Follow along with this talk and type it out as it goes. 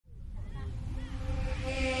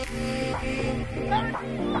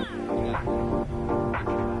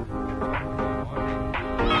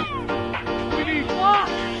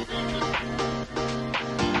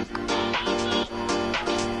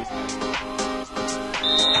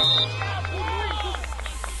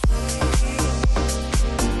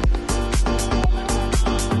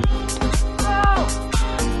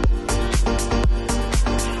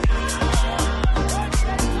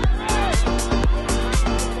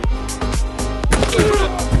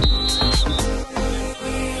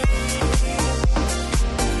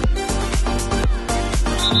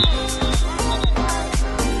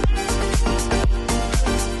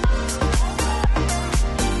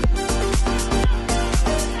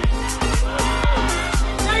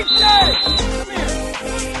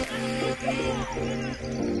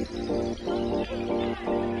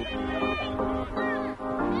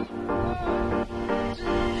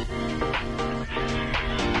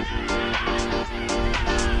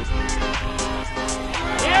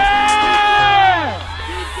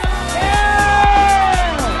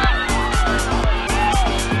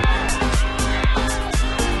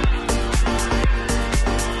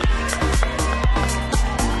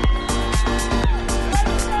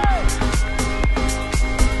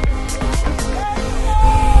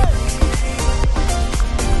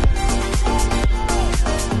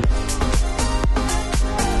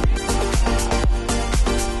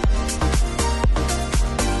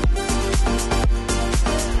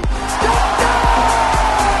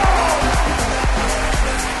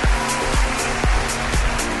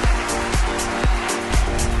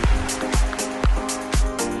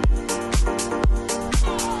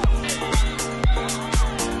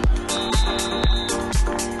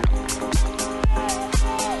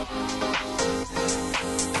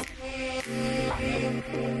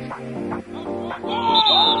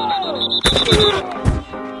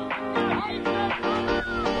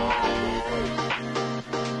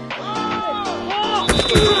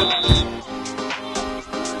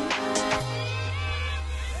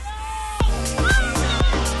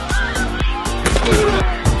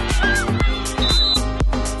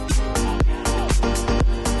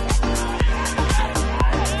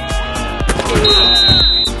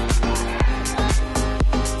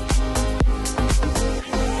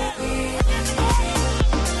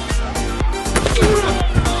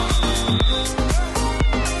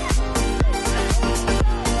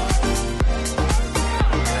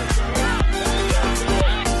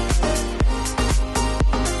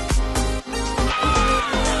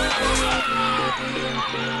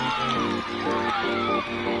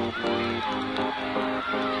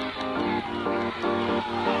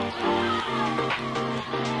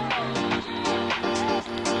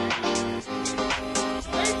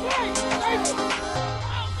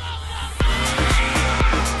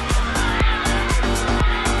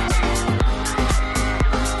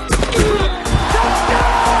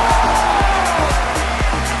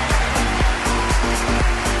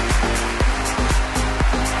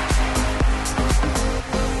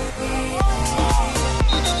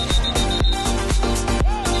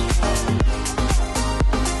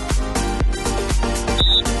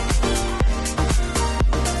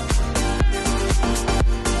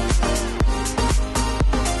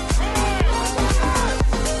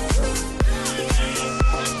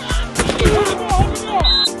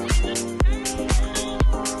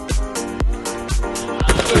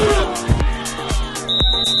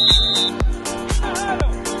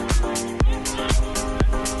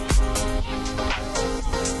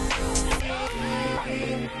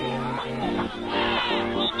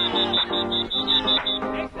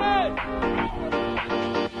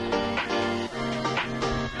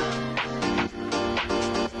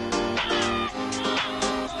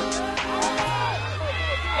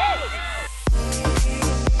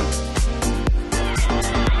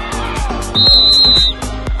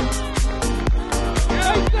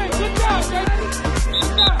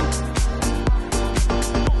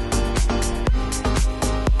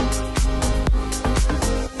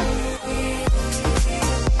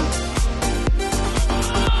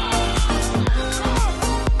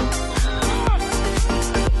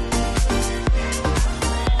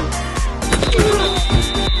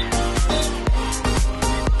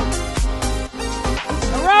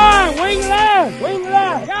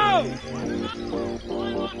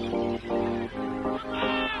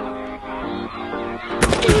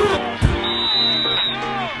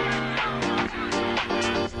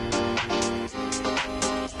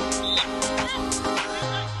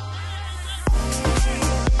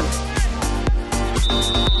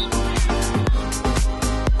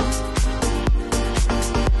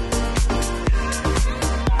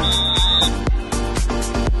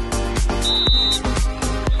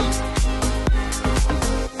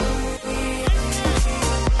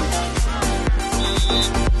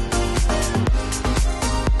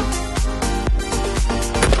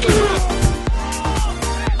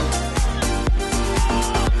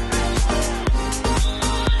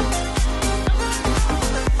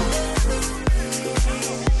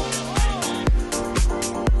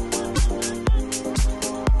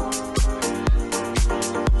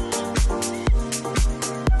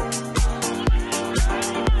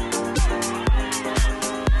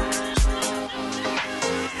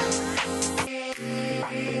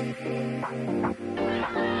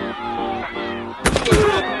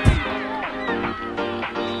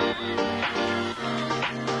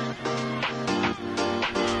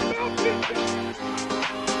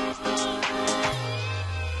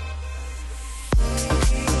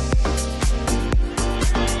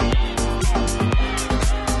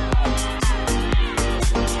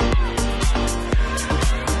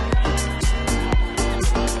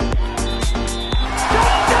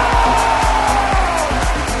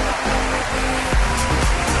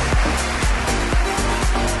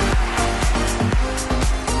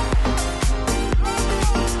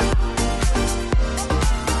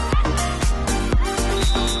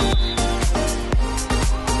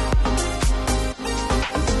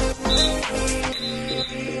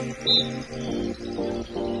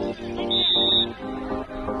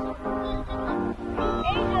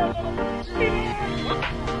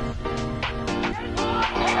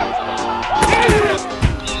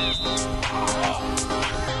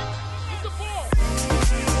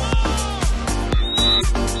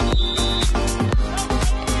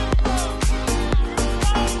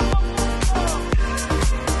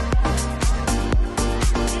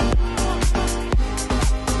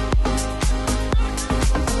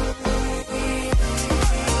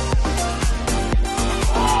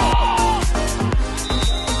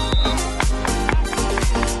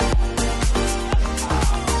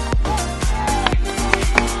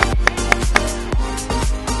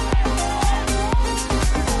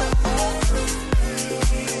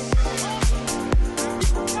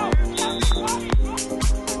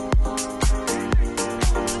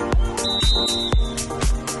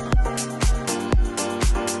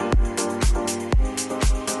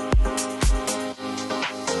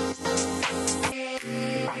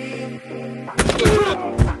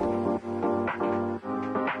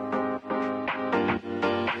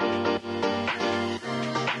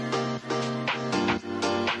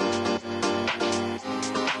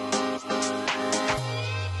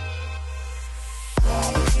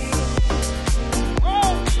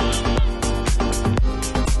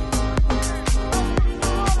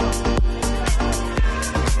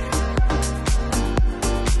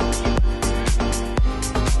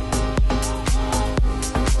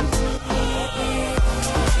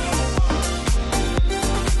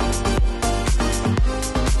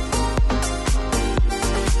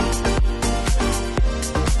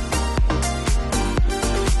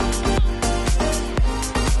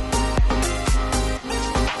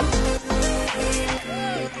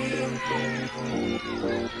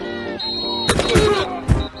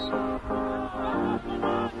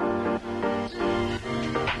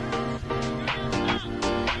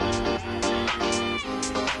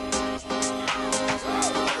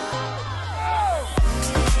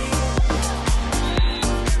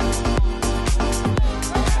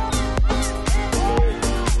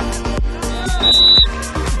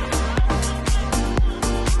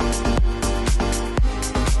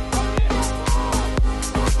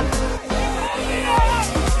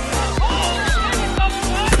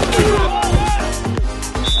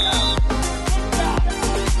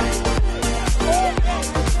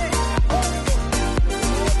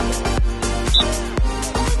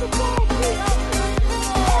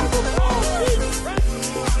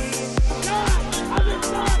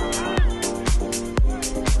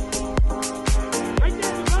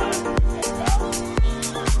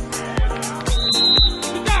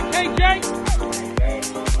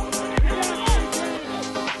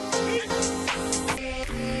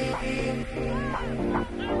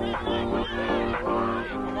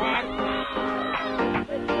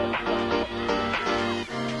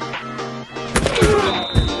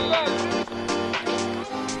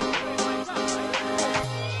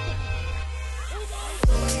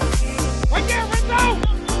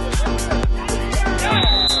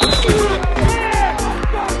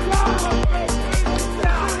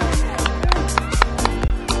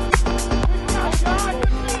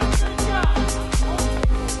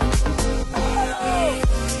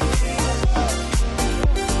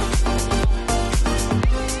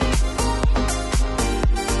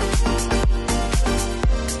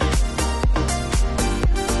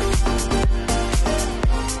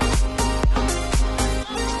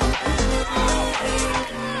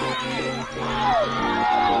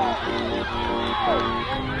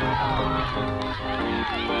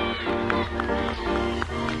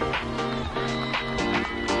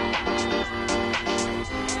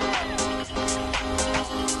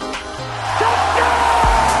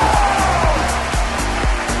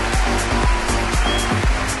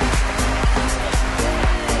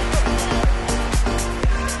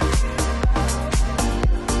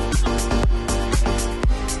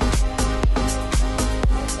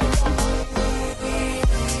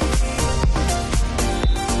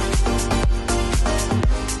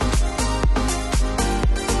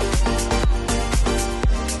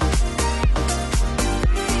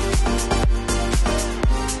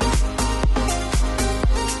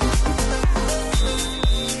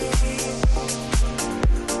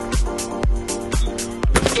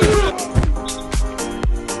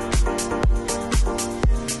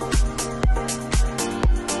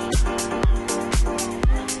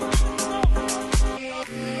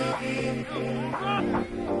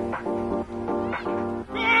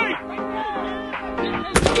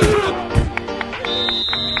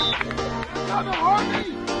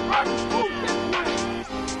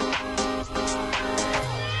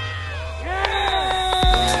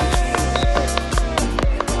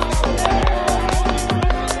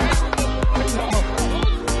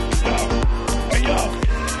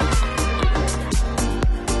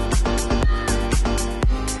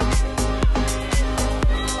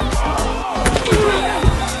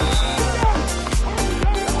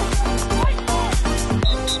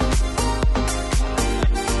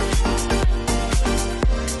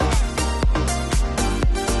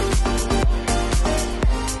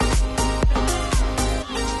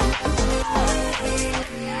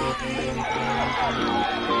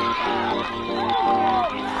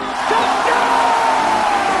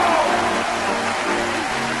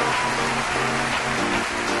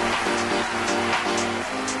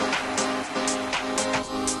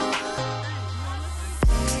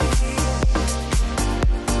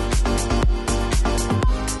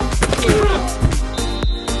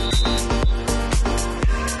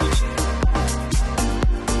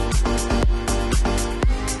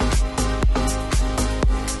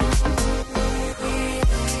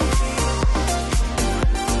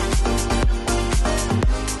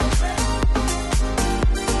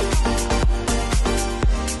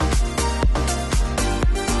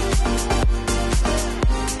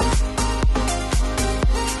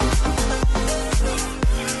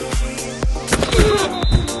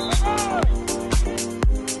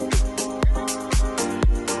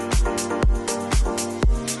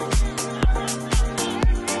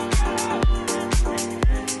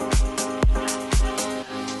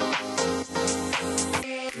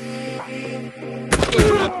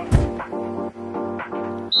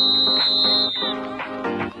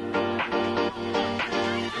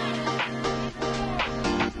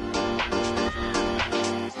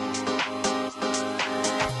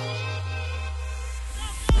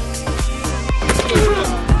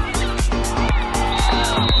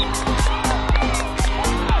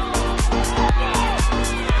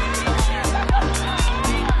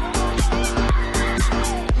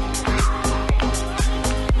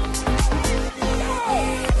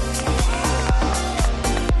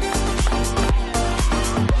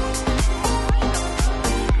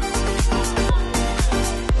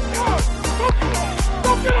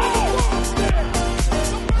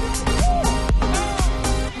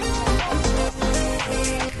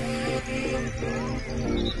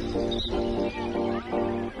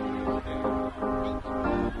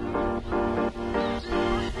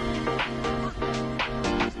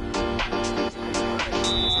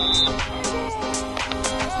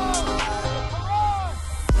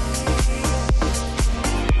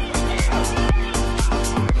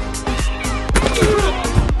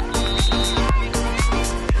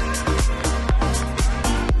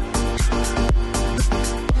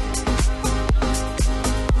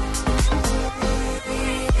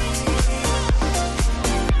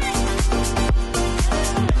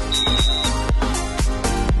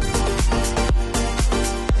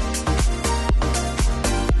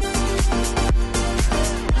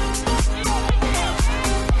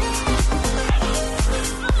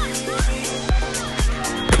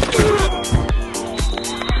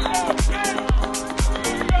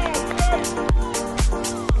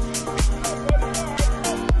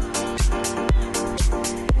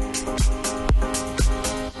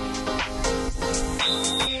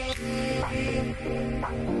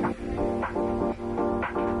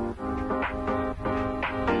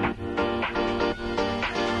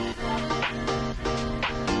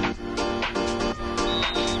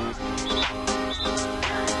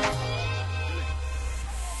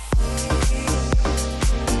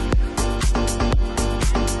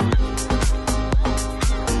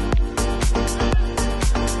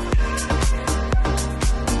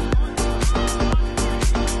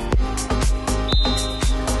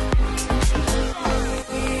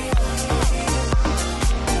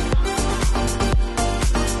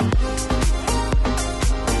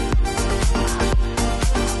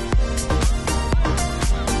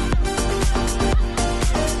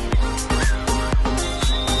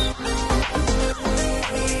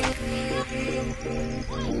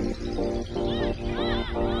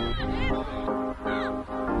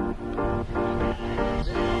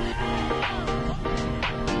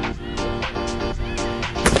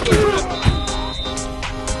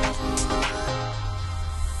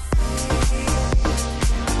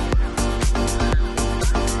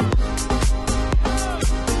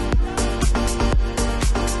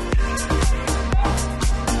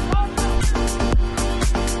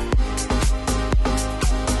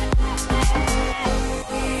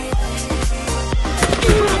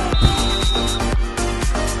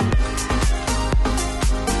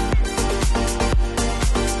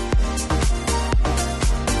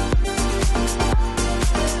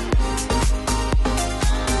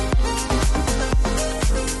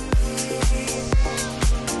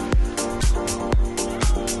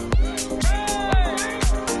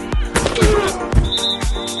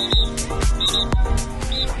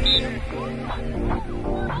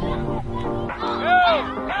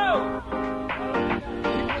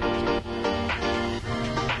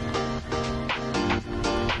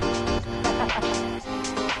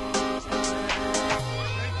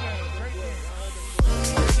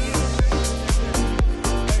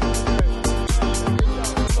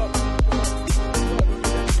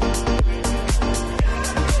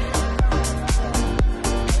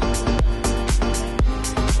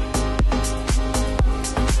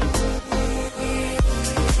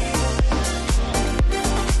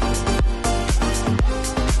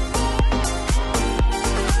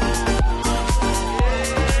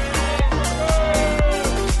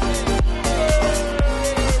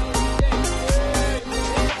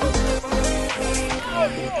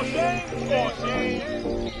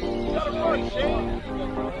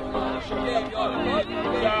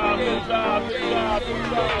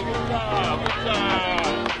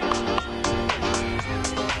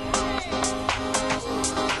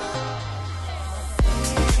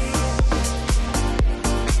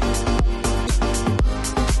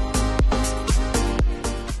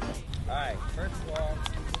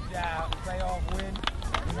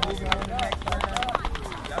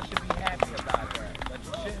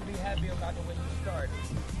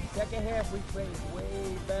Second half, we played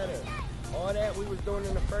way better. All that we was doing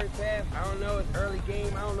in the first half, I don't know, it's early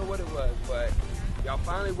game, I don't know what it was, but y'all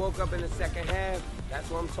finally woke up in the second half. That's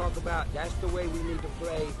what I'm talking about. That's the way we need to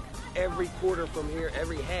play every quarter from here,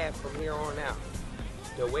 every half from here on out.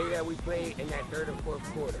 The way that we played in that third and fourth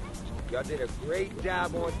quarter. Y'all did a great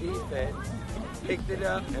job on defense, picked it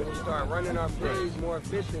up, and we started running our plays more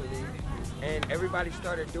efficiently, and everybody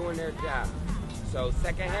started doing their job. So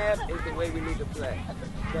second half is the way we need to play.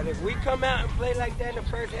 But if we come out and play like that in the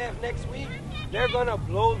first half next week, they're gonna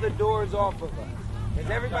blow the doors off of us. Does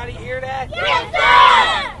everybody hear that? Yes,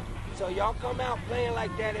 sir! So y'all come out playing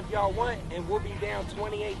like that if y'all want, and we'll be down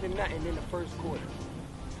 28-0 in the first quarter.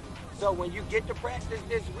 So when you get to practice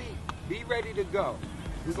this week, be ready to go.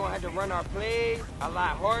 We're gonna have to run our plays a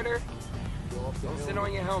lot harder. Don't sit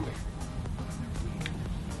on your helmet.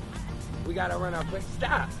 We gotta run our plays.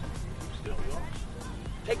 Stop.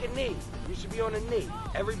 Take a knee. You should be on a knee.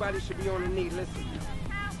 Everybody should be on a knee. Listen.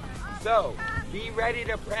 So, be ready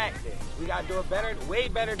to practice. We got to do a better, way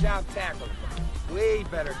better job tackling. Way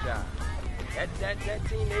better job. That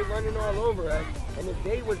team, they running all over us. And if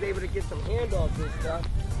they was able to get some handoffs and stuff,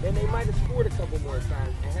 then they might have scored a couple more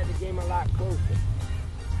times and had the game a lot closer.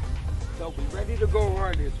 So, be ready to go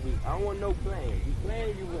hard this week. I don't want no playing. You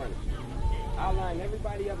playing, you running. I'll line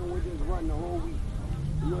everybody up and we'll just run the whole week.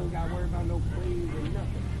 You ain't got to worry about no plays and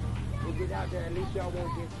nothing. We'll get out there, at least y'all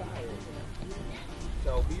won't get tired.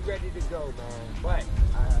 So be ready to go, man. But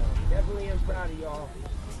I definitely am proud of y'all.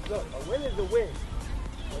 Look, a win is a win.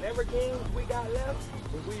 Whatever games we got left,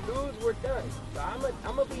 if we lose, we're done. So I'm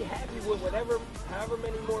gonna be happy with however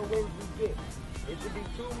many more wins we get. It should be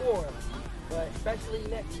 2 more, but especially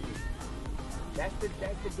next week. That's the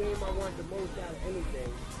game I want the most out of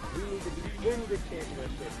anything. We need to be in the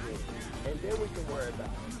championship game, and then we can worry about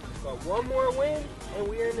it. But one more win, and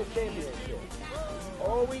we're in the championship.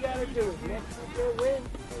 All we gotta do is next week win,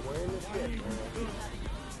 and we're in the ship, man.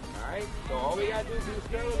 All right. So all we gotta do is be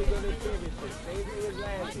strong and go to the championship. Same thing as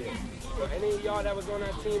last year. So any of y'all that was on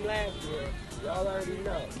our team last year, y'all already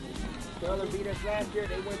know. Sterling beat us last year.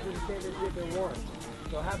 They went to the championship and won.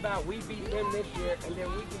 So how about we beat them this year, and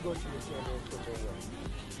then we can go to the championship and win.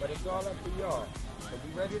 But it's all up to y'all. So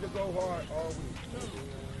be ready to go hard all week.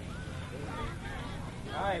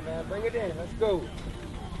 All right, man, bring it in. Let's go.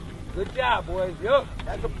 Good job, boys. Yo,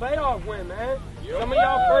 that's a playoff win, man. Some of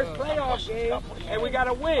y'all first playoff game, and we got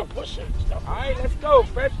to win. All right, let's go.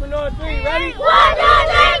 Freshman on 3, ready? 1, 2,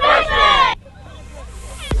 3.